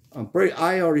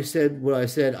 I already said what I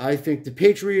said. I think the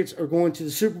Patriots are going to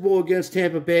the Super Bowl against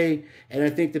Tampa Bay, and I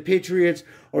think the Patriots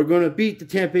are going to beat the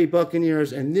Tampa Bay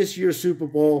Buccaneers in this year's Super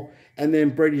Bowl, and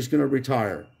then Brady's going to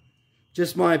retire.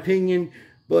 Just my opinion,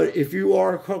 but if you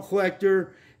are a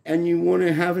collector and you want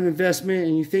to have an investment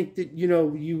and you think that, you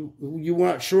know, you're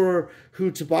not sure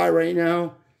who to buy right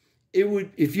now,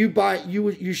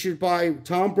 you should buy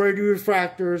Tom Brady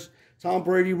refractors, Tom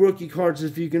Brady rookie cards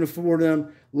if you can afford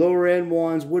them, lower end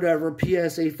ones, whatever,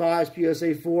 PSA 5s,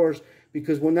 PSA 4s,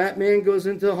 because when that man goes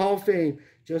into the Hall of Fame,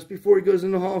 just before he goes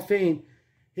into the Hall of Fame,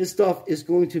 his stuff is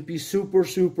going to be super,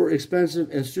 super expensive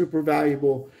and super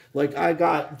valuable. Like I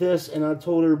got this, and I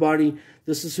told everybody,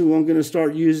 this is who I'm going to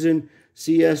start using,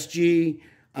 CSG.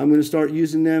 I'm going to start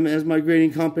using them as my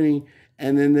grading company,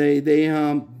 and then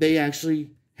they actually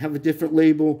have a different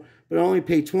label, but I only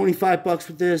paid 25 bucks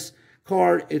for this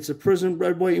card. It's a Prism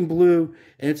red, white, and blue,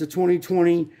 and it's a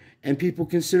 2020, and people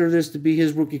consider this to be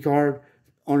his rookie card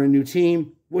on a new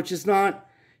team, which is not.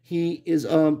 His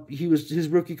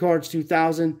rookie card's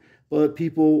 2000, but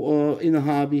people in the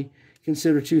hobby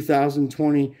consider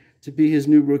 2020 to be his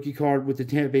new rookie card with the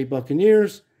Tampa Bay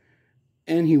Buccaneers,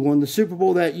 and he won the Super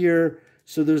Bowl that year.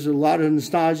 So there's a lot of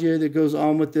nostalgia that goes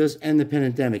on with this, and the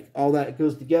pandemic. All that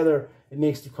goes together. It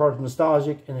makes the card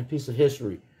nostalgic and a piece of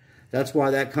history. That's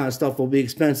why that kind of stuff will be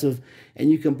expensive.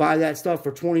 And you can buy that stuff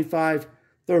for $25,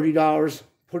 $30.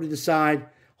 Put it aside.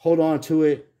 Hold on to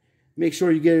it. Make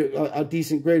sure you get a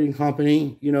decent grading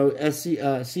company. You know,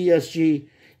 CSG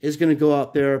is going to go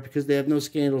up there because they have no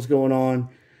scandals going on.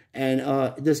 And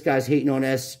this guy's hating on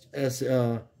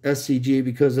SCG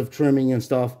because of trimming and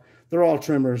stuff. They're all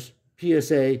trimmers.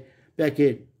 PSA,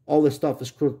 Beckett, all this stuff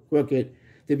is crooked.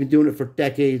 They've been doing it for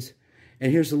decades.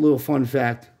 And here's a little fun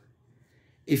fact.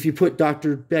 If you put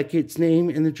Dr. Beckett's name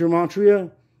in the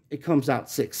gematria, it comes out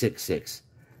 666.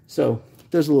 So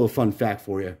there's a little fun fact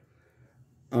for you.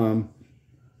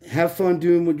 Have fun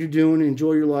doing what you're doing.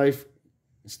 Enjoy your life.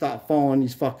 Stop following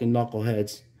these fucking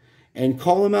knuckleheads. And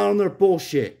call them out on their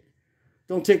bullshit.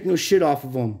 Don't take no shit off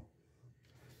of them.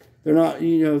 They're not,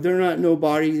 you know, they're not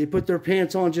nobody. They put their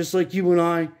pants on just like you and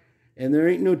I. And there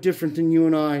ain't no different than you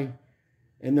and I.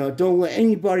 And don't let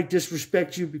anybody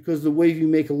disrespect you because of the way you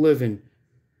make a living.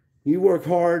 You work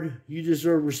hard. You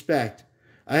deserve respect.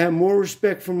 I have more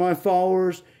respect for my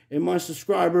followers and my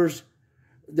subscribers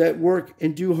that work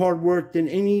and do hard work than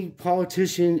any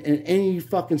politician and any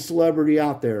fucking celebrity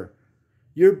out there.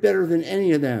 You're better than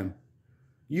any of them.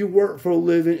 You work for a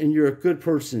living and you're a good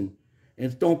person.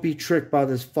 And don't be tricked by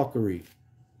this fuckery.